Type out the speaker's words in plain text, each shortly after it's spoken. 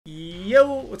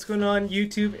Yo, what's going on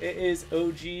YouTube? It is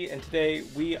OG and today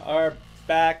we are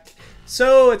back.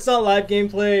 So it's not live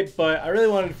gameplay, but I really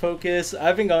wanted to focus. I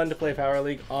haven't gotten to play Power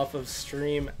League off of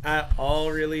stream at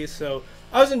all really, so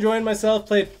I was enjoying myself,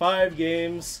 played 5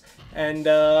 games, and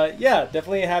yeah,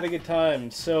 definitely had a good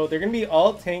time. So they're going to be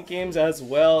all tank games as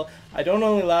well. I don't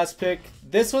only last pick.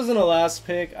 This wasn't a last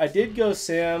pick. I did go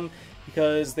Sam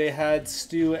because they had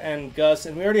Stu and Gus,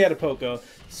 and we already had a Poco.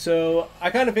 So I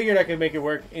kind of figured I could make it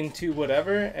work into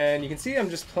whatever, and you can see I'm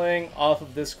just playing off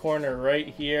of this corner right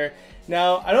here.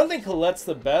 Now, I don't think Colette's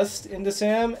the best into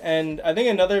Sam, and I think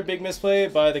another big misplay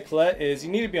by the Colette is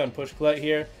you need to be on push Colette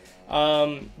here.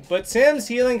 But Sam's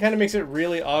healing kind of makes it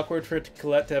really awkward for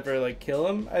Colette to ever like kill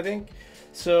him, I think.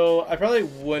 So I probably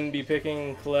wouldn't be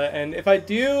picking Colette, and if I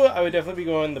do, I would definitely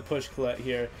be going the push Colette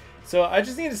here. So I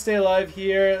just need to stay alive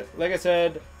here. Like I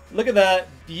said, look at that,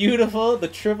 beautiful, the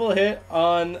triple hit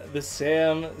on the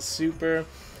Sam super.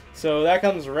 So that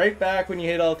comes right back when you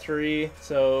hit all 3.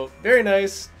 So very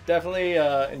nice, definitely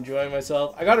enjoying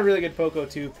myself. I got a really good Poco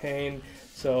too, Pain.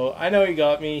 So I know he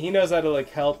got me. He knows how to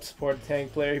like help support a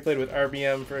tank player. He played with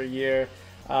RBM for a year.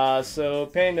 So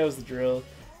Pain knows the drill.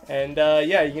 And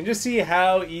yeah, you can just see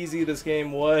how easy this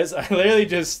game was. I literally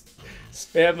just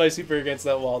spammed my super against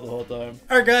that wall the whole time.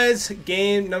 Alright guys,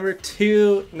 game number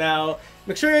 2. Now,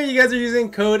 make sure you guys are using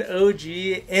code OG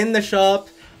in the shop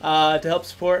to help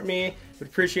support me. Would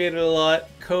appreciate it a lot.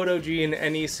 Code OG in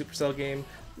any Supercell game.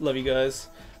 Love you guys.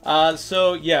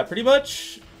 So yeah, pretty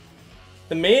much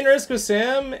the main risk with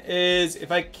Sam is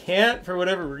if I can't, for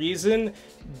whatever reason,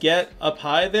 get up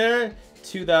high there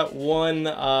to that one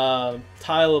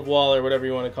tile of wall or whatever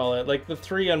you want to call it, like the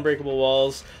 3 unbreakable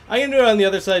walls. I can do it on the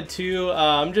other side too.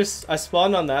 I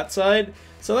spawned on that side.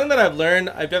 Something that I've learned,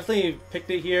 I've definitely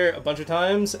picked it here a bunch of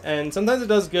times, and sometimes it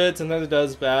does good, sometimes it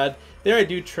does bad. There I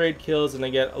do trade kills and I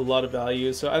get a lot of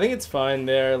value, so I think it's fine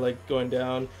there, like going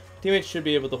down. Teammates should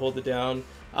be able to hold it down.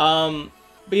 But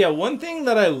yeah, one thing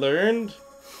that I learned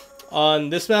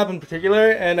on this map in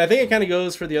particular, and I think it kind of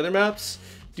goes for the other maps,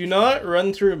 do not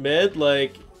run through mid.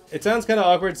 Like, it sounds kind of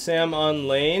awkward, Sam on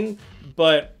lane,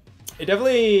 but it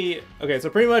definitely... Okay, so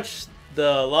pretty much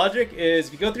the logic is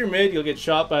if you go through mid, you'll get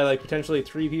shot by like potentially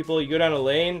 3 people. You go down a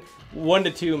lane, 1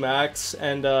 to 2 max,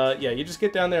 and yeah, you just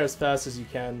get down there as fast as you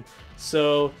can.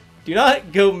 So do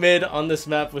not go mid on this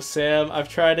map with Sam. I've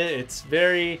tried it. It's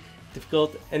very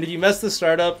difficult, and if you mess the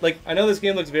startup, like, I know this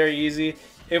game looks very easy.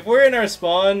 If we're in our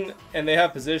spawn and they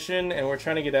have position and we're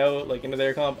trying to get out like into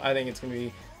their comp, I think it's gonna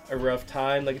be a rough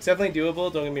time. Like, it's definitely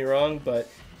doable, don't get me wrong, but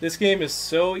this game is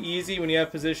so easy when you have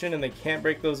position and they can't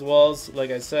break those walls,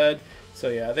 like I said. So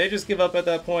yeah, they just give up at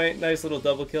that point. Nice little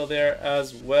double kill there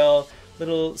as well.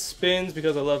 Little spins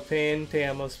because I love Pain. Te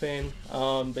amos, Pain.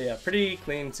 But yeah, pretty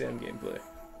clean Sam gameplay.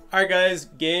 Alright guys,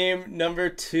 game number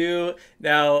 2.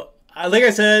 Now, like I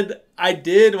said, I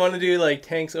did want to do like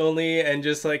tanks only and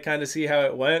just like kind of see how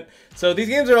it went. So these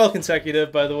games are all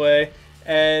consecutive, by the way.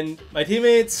 And my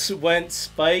teammates went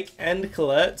Spike and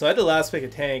Colette, so I had to last pick a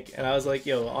tank. And I was like,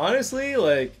 yo, honestly,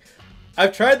 like,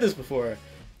 I've tried this before.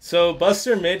 So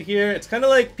Buster mid here, it's kind of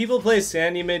like people play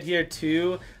Sandy mid here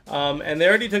too. And they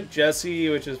already took Jesse,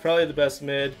 which is probably the best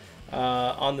mid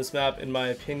on this map in my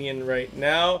opinion right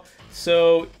now.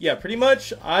 So yeah, pretty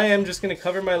much I am just going to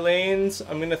cover my lanes.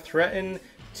 I'm going to threaten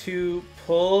to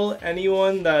pull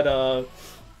anyone that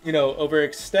you know,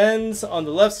 overextends on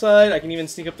the left side. I can even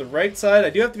sneak up the right side. I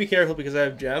do have to be careful because I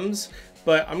have gems,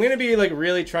 but I'm going to be like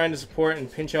really trying to support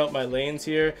and pinch out my lanes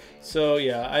here. So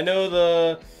yeah, I know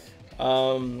the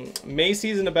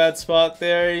Macy's in a bad spot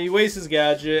there. He wastes his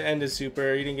gadget and his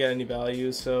super. He didn't get any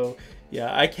value, so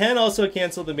yeah, I can also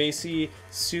cancel the Macy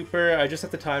super. I just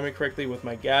have to time it correctly with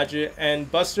my gadget.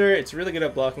 And Buster, it's really good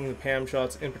at blocking the Pam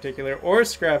shots in particular, or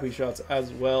Scrappy shots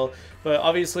as well. But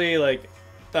obviously, like,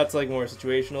 that's like more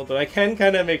situational. But I can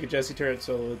kind of make a Jesse turret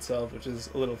solo itself, which is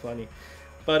a little funny.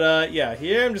 But yeah,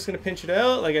 here I'm just going to pinch it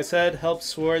out. Like I said, help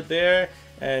Sword there.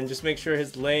 And just make sure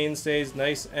his lane stays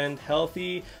nice and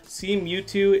healthy. See,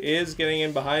 Mewtwo is getting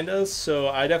in behind us, so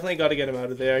I definitely got to get him out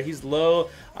of there. He's low.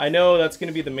 I know that's going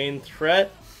to be the main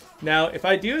threat. Now, if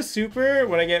I do super,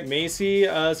 when I get Macy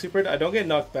supered, I don't get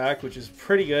knocked back, which is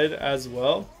pretty good as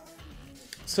well.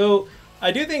 So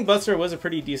I do think Buster was a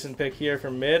pretty decent pick here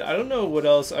for mid. I don't know what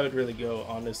else I would really go,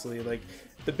 honestly. Like,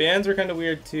 the bans were kind of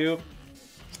weird too.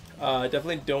 I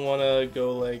definitely don't want to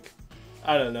go like...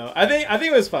 I don't know. I think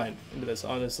it was fine into this,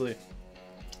 honestly.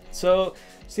 So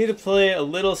just need to play a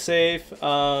little safe.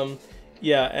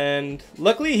 Yeah, and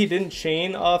luckily he didn't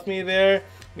chain off me there.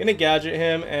 I'm gonna gadget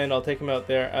him and I'll take him out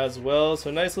there as well.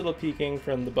 So nice little peeking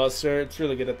from the Buster. It's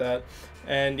really good at that.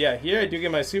 And yeah, here I do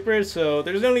get my super, so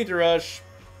there's no need to rush.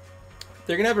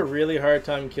 they're gonna have a really hard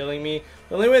time killing me.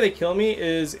 The only way they kill me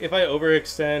is if I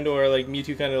overextend or like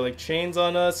Mewtwo kind of like chains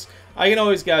on us. I can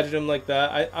always gadget him like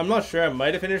that. I'm not sure. I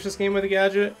might have finished this game with a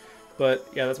gadget, but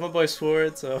yeah, that's my boy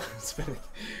Sword. So spinning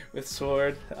with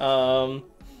Sword.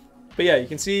 But yeah, you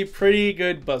can see pretty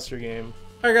good Buster game.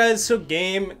 Alright guys, so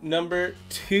game number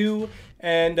 2,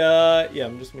 and yeah,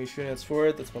 I'm just shooting at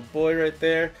Sword. That's my boy right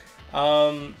there.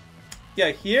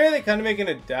 Yeah, here they kind of make an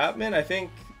adaptment. I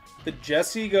think the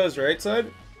Jessie goes right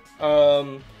side,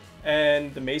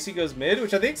 and the Macy goes mid,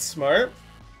 which I think is smart,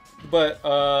 but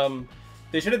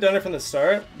they should have done it from the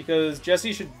start, because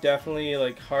Jessie should definitely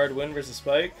like hard win versus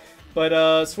Spike.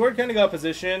 But Sword kind of got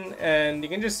position, and you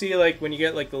can just see like when you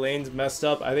get like the lanes messed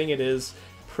up, I think it is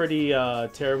pretty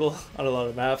terrible on a lot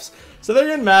of maps. So they're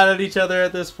getting mad at each other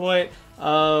at this point.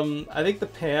 I think the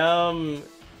Pam,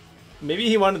 maybe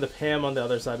he wanted the Pam on the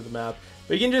other side of the map.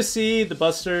 But you can just see the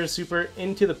Buster super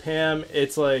into the Pam.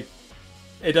 It's like,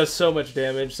 it does so much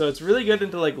damage. So it's really good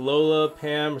into like Lola,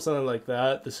 Pam, or something like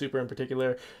that. The super in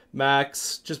particular.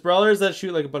 Max. Just brawlers that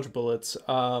shoot like a bunch of bullets.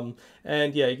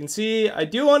 And yeah, you can see I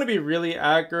do want to be really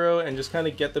aggro and just kind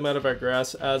of get them out of our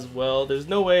grass as well. There's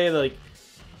no way like,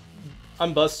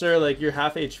 I'm Buster, like you're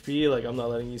half HP, like I'm not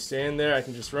letting you stay in there. I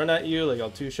can just run at you, like I'll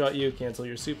two-shot you, cancel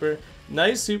your super.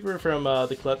 Nice super from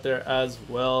the Colette there as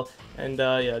well. And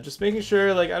yeah, just making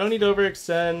sure like I don't need to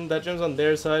overextend. That gem's on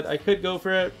their side. I could go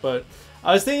for it, but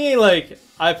I was thinking like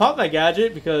I popped my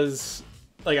gadget because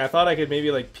like I thought I could maybe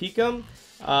like peek him.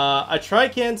 I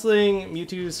tried canceling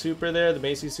Mewtwo's super there, the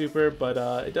Macy super, but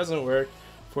it doesn't work.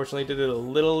 Fortunately, did it a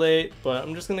little late, but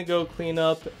I'm just gonna go clean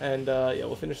up, and yeah,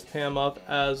 we'll finish the Pam up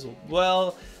as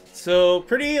well. So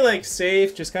pretty like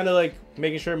safe, just kind of like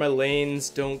making sure my lanes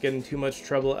don't get in too much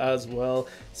trouble as well.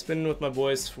 Spinning with my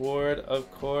boy Sword, of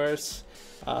course.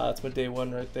 That's my day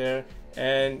 1 right there,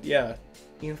 and yeah,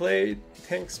 you can play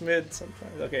tanks mid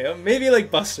sometimes. Okay, maybe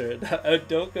like Buster.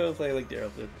 Don't go play like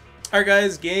Daryl did. Alright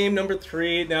guys, game number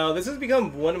 3. Now this has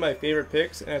become one of my favorite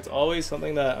picks, and it's always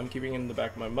something that I'm keeping in the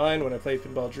back of my mind when I play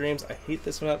Pinball Dreams. I hate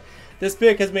this map. This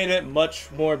pick has made it much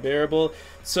more bearable.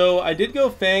 So I did go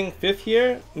Fang 5th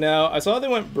here. Now I saw they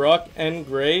went Brock and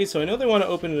Gray, so I know they want to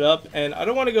open it up, and I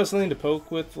don't want to go something to poke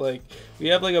with. Like we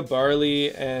have like a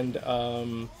Barley, and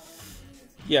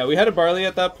yeah, we had a Barley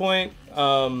at that point.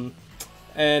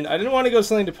 And I didn't want to go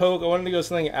something to poke, I wanted to go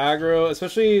something aggro,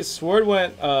 especially Sword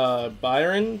went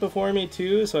Byron before me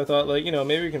too, so I thought like, you know,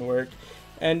 maybe we can work.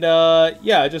 And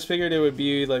yeah, I just figured it would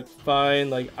be like fine.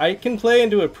 Like I can play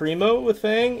into a Primo with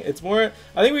Fang. It's more,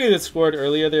 I think we could have scored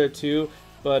earlier there too,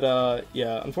 but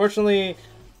yeah, unfortunately,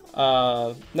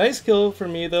 nice kill for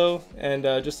me though, and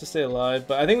just to stay alive,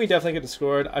 but I think we definitely could have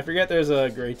scored. I forget there's a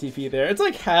Gray TP there. It's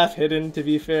like half hidden to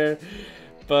be fair,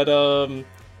 but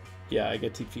yeah, I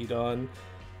get TP'd on.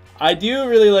 I do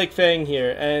really like Fang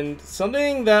here, and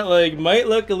something that like might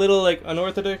look a little like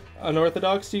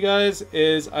unorthodox to you guys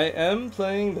is I am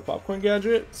playing the popcorn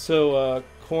gadget, so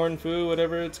corn fu,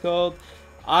 whatever it's called.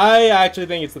 I actually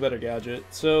think it's the better gadget.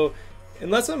 So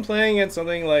unless I'm playing against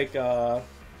something like let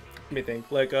me think,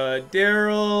 like a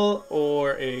Daryl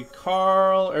or a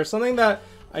Carl or something that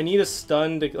I need a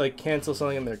stun to like cancel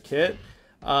something in their kit,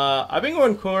 I've been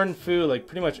going corn fu like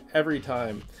pretty much every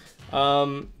time.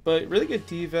 But really good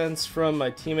defense from my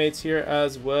teammates here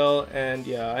as well, and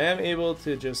yeah, I am able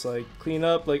to just like clean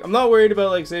up. Like I'm not worried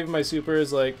about like saving my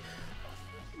supers. Like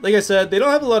I said, they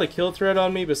don't have a lot of kill threat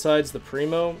on me besides the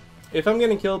Primo. If I'm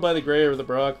getting killed by the Gray or the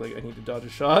Brock, like I need to dodge a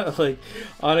shot. Like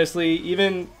honestly,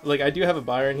 even like I do have a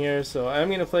Byron here, so I'm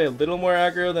gonna play a little more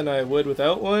aggro than I would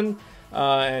without one.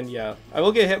 And yeah, I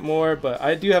will get hit more, but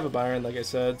I do have a Byron, like I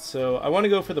said, so I want to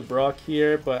go for the Brock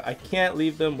here, but I can't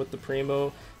leave them with the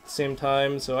Primo same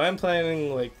time, so I'm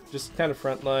planning like just kind of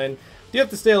front line. Do have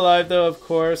to stay alive though, of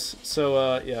course,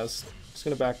 so yeah, just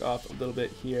gonna back off a little bit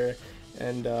here.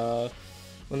 And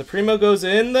when the Primo goes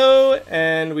in though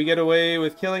and we get away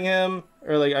with killing him,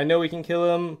 or like I know we can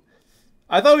kill him,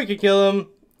 I thought we could kill him,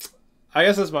 I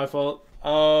guess that's my fault.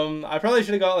 I probably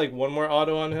should have got like one more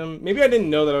auto on him. Maybe I didn't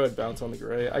know that I would bounce on the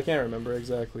Gray, I can't remember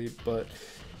exactly, but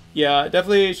yeah,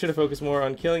 definitely should have focused more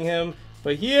on killing him.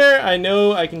 But here, I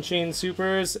know I can chain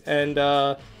supers, and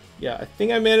yeah, I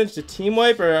think I managed to team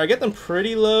wipe, or I get them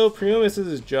pretty low. Primo misses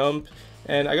his jump,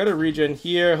 and I got a regen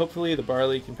here. Hopefully the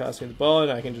Barley can pass me the ball,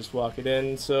 and I can just walk it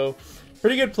in. So,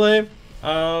 pretty good play.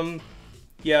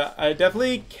 Yeah, I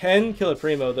definitely can kill a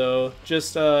Primo, though.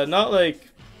 Just not like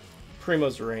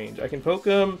Primo's range. I can poke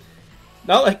him,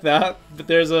 not like that, but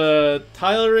there's a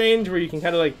tile range where you can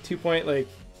kind of like 2.4k,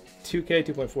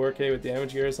 2.4k with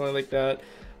damage gear or something like that.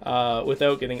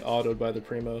 Without getting autoed by the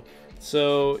Primo.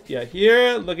 So yeah,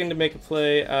 here looking to make a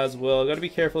play as well. Got to be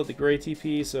careful with the gray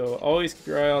TP, so always keep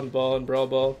your eye on the ball and Brawl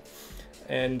Ball.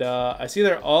 And I see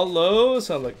they're all low,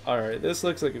 so I'm like, alright, this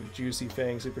looks like a juicy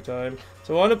Fang super time.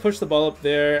 So I want to push the ball up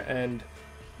there, and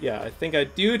yeah, I think I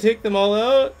do take them all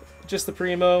out, just the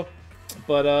Primo.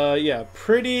 But yeah,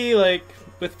 pretty, like,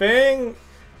 with Fang,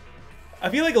 I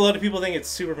feel like a lot of people think it's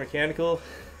super mechanical,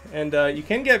 and you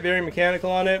can get very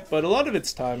mechanical on it, but a lot of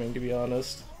it's timing, to be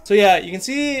honest. So yeah, you can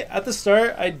see at the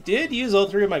start, I did use all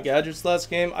 3 of my gadgets last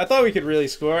game. I thought we could really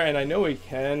score, and I know we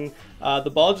can.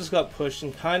 The ball just got pushed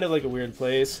in kind of like a weird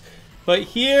place. But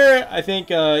here, I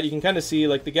think you can kind of see,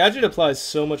 like, the gadget applies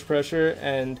so much pressure,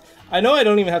 and I know I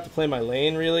don't even have to play my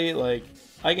lane, really. Like,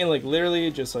 I can, like, literally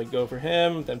just, like, go for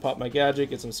him, then pop my gadget,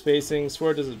 get some spacing.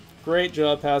 Sword does a great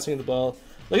job passing the ball.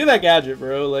 Look at that gadget,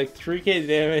 bro. Like, 3k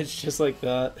damage just like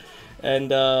that.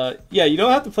 And yeah, you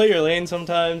don't have to play your lane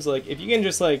sometimes. Like, if you can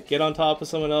just like get on top of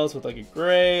someone else with like a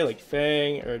gray, like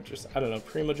Fang, or just, I don't know,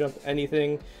 Primo jump,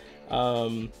 anything,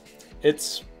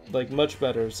 it's like much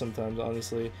better sometimes,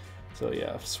 honestly. So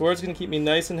yeah, Sword's gonna keep me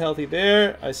nice and healthy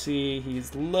there. I see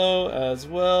he's low as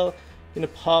well. Gonna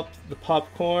pop the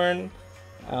popcorn,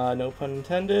 no pun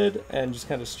intended, and just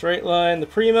kind of straight line. The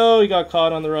Primo, he got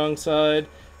caught on the wrong side.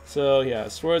 So yeah,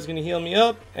 Sword's gonna heal me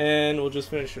up, and we'll just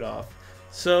finish it off.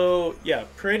 So yeah,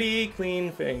 pretty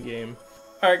clean Fang game.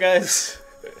 Alright guys,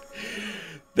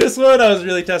 this one I was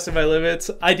really testing my limits.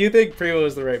 I do think Primo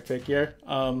was the right pick here.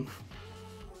 I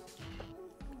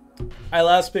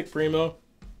last picked Primo,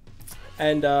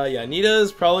 and yeah, Nita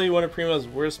is probably one of Primo's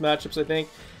worst matchups, I think.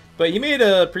 But he made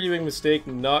a pretty big mistake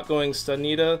not going stun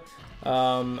Nita.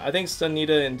 I think stun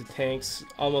Nita into tanks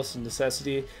almost a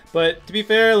necessity. But to be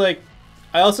fair, like,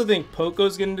 I also think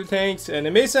Poco's getting into tanks, and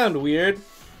it may sound weird,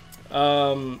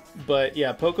 but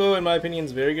yeah, Poco in my opinion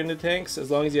is very good into tanks as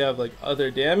long as you have like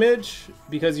other damage,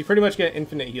 because you pretty much get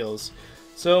infinite heals.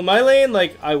 So my lane,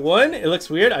 like, I won. It looks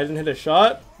weird, I didn't hit a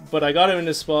shot, but I got him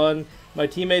into spawn. My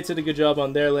teammates did a good job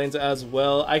on their lanes as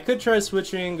well. I could try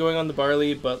switching, going on the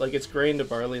Barley, but like, it's gray into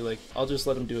Barley. Like, I'll just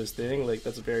let him do his thing. Like,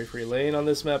 that's a very free lane on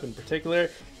this map in particular.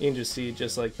 You can just see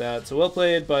just like that. So well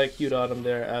played by Q-Dot'em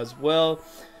there as well.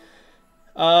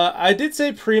 I did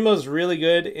say Primo's really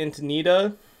good into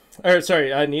Nita. Or sorry,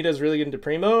 Nita's really good into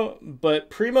Primo, but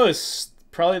Primo is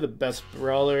probably the best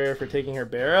brawler for taking her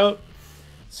bear out.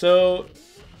 So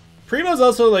Primo's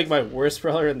also like my worst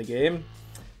brawler in the game,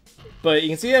 but you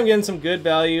can see I'm getting some good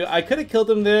value. I could have killed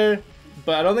him there,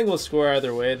 but I don't think we'll score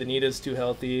either way. The Nita's too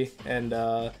healthy, and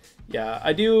yeah,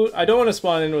 I don't want to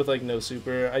spawn in with like no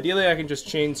super. Ideally, I can just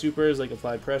chain supers, like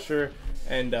apply pressure,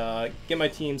 and get my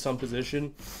team some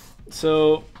position.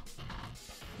 So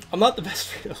I'm not the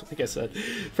best, like I said,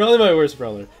 probably my worst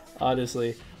brawler,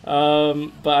 honestly. But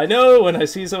I know when I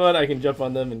see someone, I can jump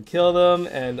on them and kill them,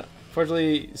 and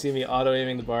fortunately, you see me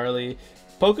auto-aiming the Barley.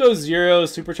 Poco's 0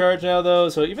 supercharge now, though,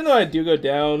 so even though I do go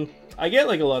down, I get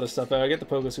like a lot of stuff out. I get the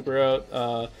Poco super out,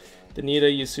 the Nita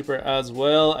use super as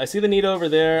well. I see the Nita over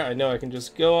there. I know I can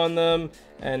just go on them,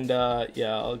 and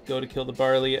yeah, I'll go to kill the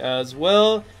Barley as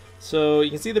well. So you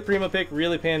can see the Primo pick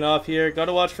really paying off here. Got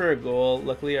to watch for a goal.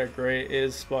 Luckily our gray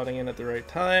is spawning in at the right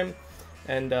time.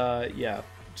 And yeah,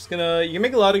 you can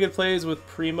make a lot of good plays with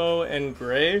Primo and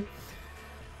gray.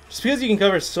 Just because you can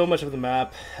cover so much of the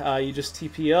map. You just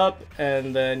TP up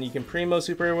and then you can Primo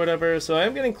super or whatever. So I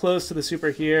am getting close to the super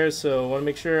here. So I want to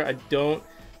make sure I don't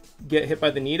get hit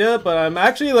by the Nita. But I'm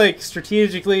actually like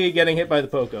strategically getting hit by the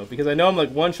Poco, because I know I'm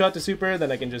like one shot to super.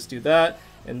 Then I can just do that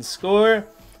and score.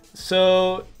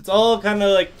 So it's all kind of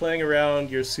like playing around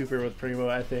your super with Primo,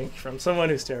 I think, from someone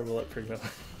who's terrible at Primo.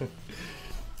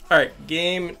 Alright,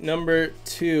 game number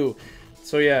 2.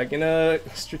 So yeah, gonna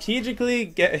strategically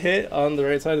get hit on the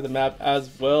right side of the map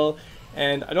as well.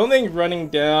 And I don't think running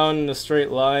down in a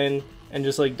straight line and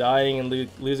just like dying and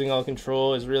losing all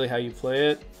control is really how you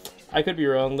play it. I could be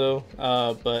wrong though,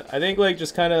 but I think like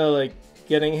just kind of like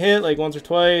getting hit like once or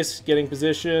twice, getting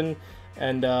position,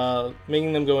 and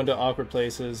making them go into awkward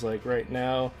places like right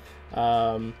now.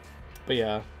 But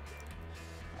yeah,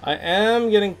 I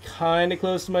am getting kind of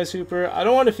close to my super. I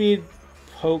don't want to feed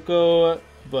Poco,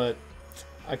 but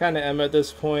I kind of am at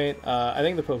this point. I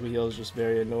think the Poco heal is just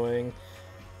very annoying.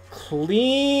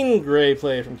 Clean gray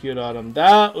play from Q-Dot'em.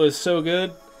 That was so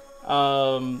good.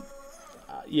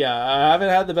 Yeah, I haven't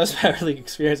had the best Power League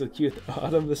experience with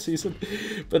Q-Dot'em this season,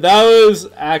 but that was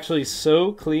actually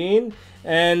so clean.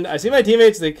 And I see my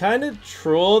teammates, they kind of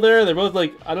troll there. They're both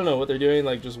like, I don't know what they're doing,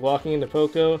 like just walking into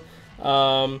Poco.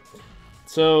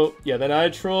 So yeah, then I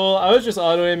troll. I was just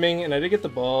auto-aiming and I did get the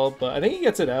ball, but I think he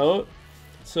gets it out.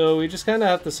 So we just kind of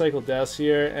have to cycle deaths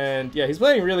here, and yeah, he's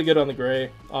playing really good on the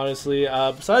Gray, honestly.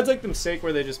 Besides like the mistake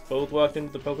where they just both walked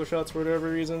into the poker shots for whatever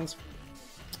reasons,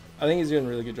 I think he's doing a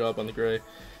really good job on the Gray.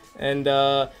 And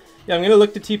yeah, I'm going to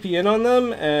look to TP in on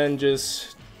them, and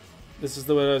just, this is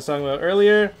the what I was talking about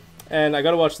earlier, and I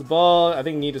got to watch the ball. I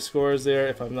think Nita scores there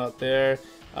if I'm not there.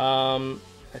 I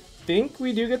think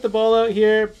we do get the ball out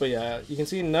here, but yeah, you can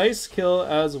see nice kill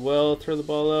as well, throw the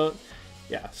ball out.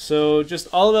 Yeah, so just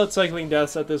all about cycling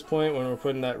deaths at this point when we're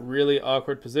put in that really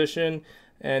awkward position.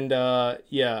 And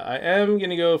yeah, I am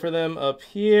going to go for them up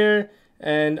here.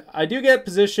 And I do get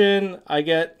position. I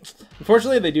get,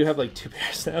 unfortunately, they do have like 2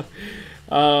 bears now.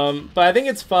 But I think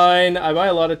it's fine. I buy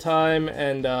a lot of time,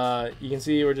 and you can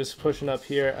see we're just pushing up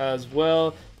here as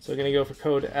well. So I'm going to go for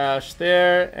Code Ash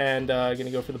there, and going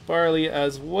to go for the Barley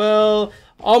as well.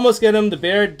 Almost get him. The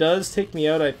bear does take me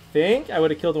out, I think. I would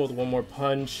have killed him with one more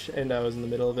punch, and I was in the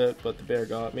middle of it, but the bear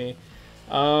got me.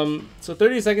 So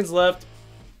 30 seconds left.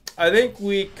 I think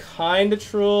we kind of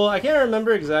troll. I can't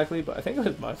remember exactly, but I think it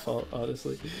was my fault,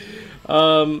 honestly.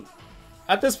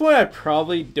 At this point, I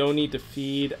probably don't need to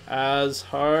feed as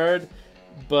hard,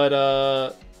 but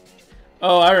oh,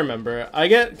 I remember. I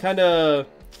get kind of,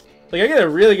 like, I get a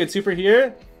really good super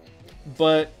here,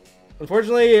 but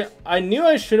unfortunately, I knew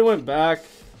I should have went back,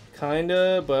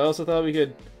 kinda, but I also thought we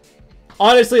could.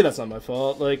 Honestly, that's not my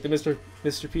fault. Like, the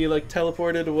Mr. P like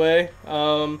teleported away.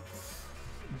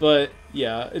 But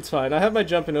yeah, it's fine. I have my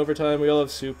jump in overtime. We all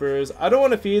have supers. I don't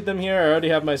want to feed them here. I already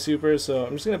have my supers, so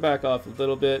I'm just gonna back off a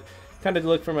little bit, kind of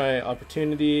look for my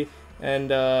opportunity. And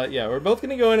yeah, we're both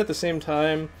gonna go in at the same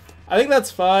time. I think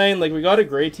that's fine. Like, we got a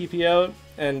Gray TP out,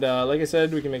 and like I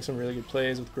said, we can make some really good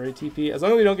plays with Gray TP. As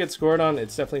long as we don't get scored on,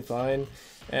 it's definitely fine.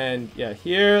 And yeah,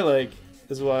 here, like,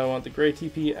 this is why I want the Gray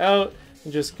TP out,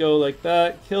 and just go like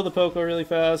that, kill the Poco really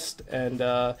fast, and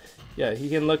yeah, he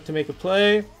can look to make a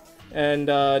play. And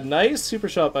nice super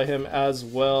shot by him as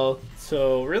well.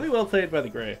 So really well played by the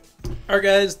Gray. Alright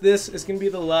guys, this is going to be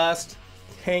the last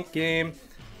tank game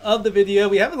of the video.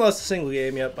 We haven't lost a single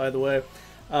game yet, by the way.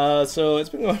 So it's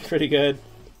been going pretty good.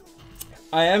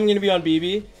 I am going to be on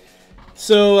BB.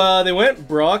 So they went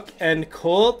Brock and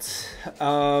Colt,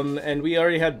 and we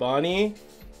already had Bonnie.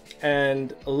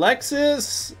 And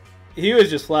Alexis, he was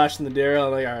just flashing the Daryl.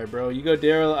 I'm like, alright bro, you go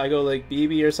Daryl, I go like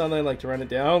BB or something, like to run it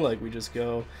down. Like, we just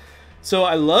go. So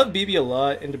I love BB a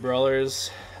lot into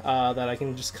brawlers that I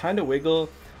can just kind of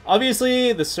wiggle.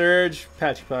 Obviously, the Surge,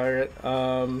 Patchy Pirate,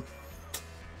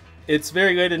 it's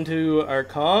very good into our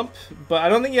comp, but I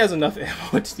don't think he has enough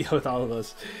ammo to deal with all of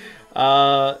us.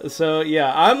 So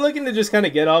yeah, I'm looking to just kind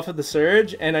of get off of the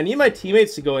Surge, and I need my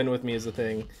teammates to go in with me is the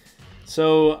thing.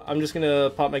 So I'm just gonna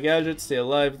pop my gadget, stay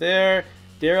alive there.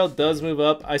 Daryl does move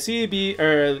up. I see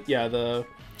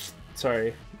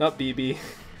sorry, not BB.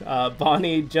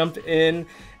 Bonnie jump in,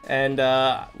 and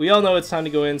we all know it's time to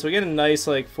go in, so we get a nice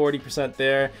like 40%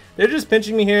 there. They're just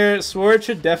pinching me here. Sword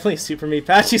should definitely super me.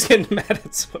 Patchy's getting mad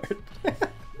at Sword.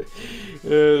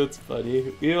 That's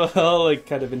funny. We've all like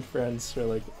kind of been friends for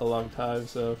like a long time,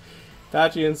 so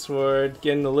Patchy and Sword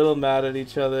getting a little mad at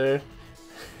each other.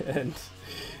 And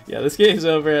yeah, this game's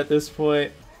over at this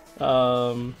point.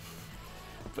 But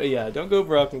yeah, don't go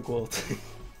Brock and Colt.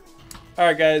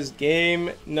 Alright guys,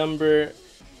 game number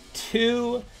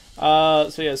 2.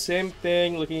 So yeah, same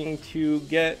thing, looking to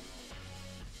get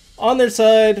on their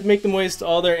side, make them waste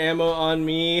all their ammo on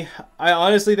me. I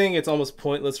honestly think it's almost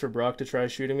pointless for Brock to try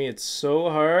shooting me. It's so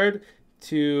hard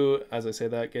to, as I say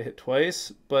that, get hit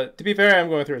twice. But to be fair, I'm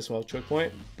going through a small choke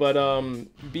point. But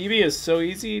BB is so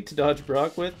easy to dodge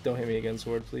Brock with. Don't hit me again,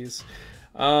 Sword, please.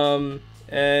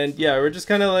 And yeah, we're just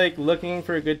kind of like looking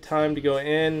for a good time to go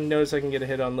in. Notice I can get a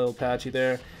hit on Little Patchy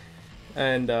there.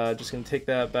 And just going to take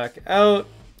that back out.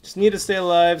 Just need to stay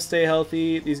alive, stay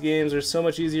healthy. These games are so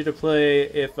much easier to play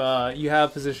if you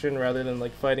have position rather than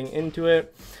like fighting into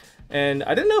it. And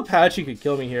I didn't know Patchy could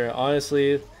kill me here,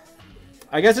 honestly.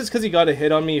 I guess it's because he got a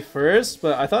hit on me first,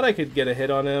 but I thought I could get a hit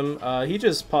on him. He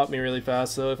just popped me really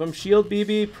fast, so if I'm shield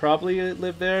BB, probably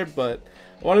live there, but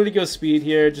I wanted to go speed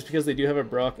here just because they do have a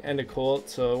Brock and a Colt,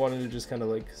 so I wanted to just kind of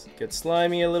like get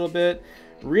slimy a little bit.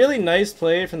 Really nice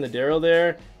play from the Daryl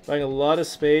there, buying a lot of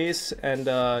space, and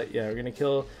yeah, we're gonna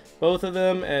kill both of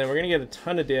them, and we're gonna get a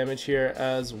ton of damage here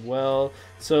as well.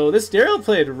 So this Daryl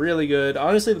played really good.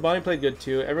 Honestly, the Bonnie played good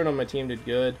too. Everyone on my team did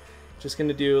good. Just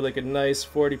gonna do like a nice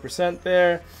 40%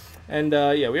 there, and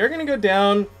yeah, we are gonna go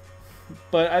down,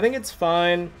 but I think it's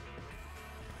fine.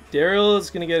 Daryl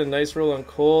is gonna get a nice roll on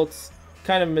Colt.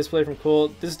 Kind of a misplay from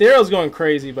Colt. This Daryl's going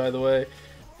crazy, by the way.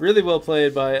 Really well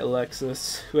played by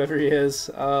Alexis, whoever he is.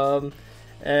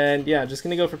 And yeah, I'm just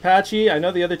gonna go for Patchy. I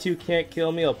know the other two can't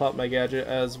kill me. I'll pop my gadget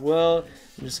as well.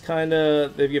 I'm just kind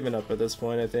of, they've given up at this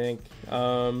point, I think.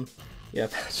 Yeah,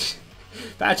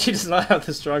 Patchy does not have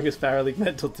the strongest Power League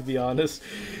mental, to be honest.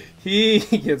 He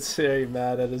gets very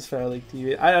mad at his Power League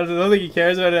teammate. I don't think he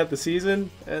cares about it at the season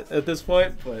at this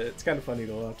point, but it's kind of funny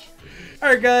to watch.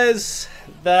 Alright guys,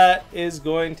 that is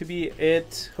going to be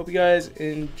it. Hope you guys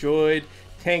enjoyed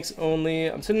Tanks Only.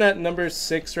 I'm sitting at number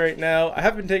 6 right now. I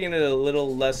have been taking it a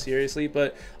little less seriously,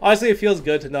 but honestly it feels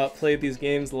good to not play these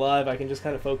games live. I can just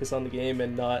kind of focus on the game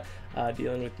and not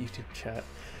dealing with YouTube chat.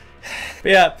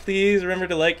 But yeah, please remember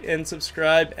to like and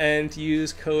subscribe and to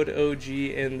use code OG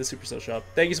in the Supercell shop.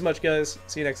 Thank you so much, guys.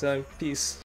 See you next time. Peace.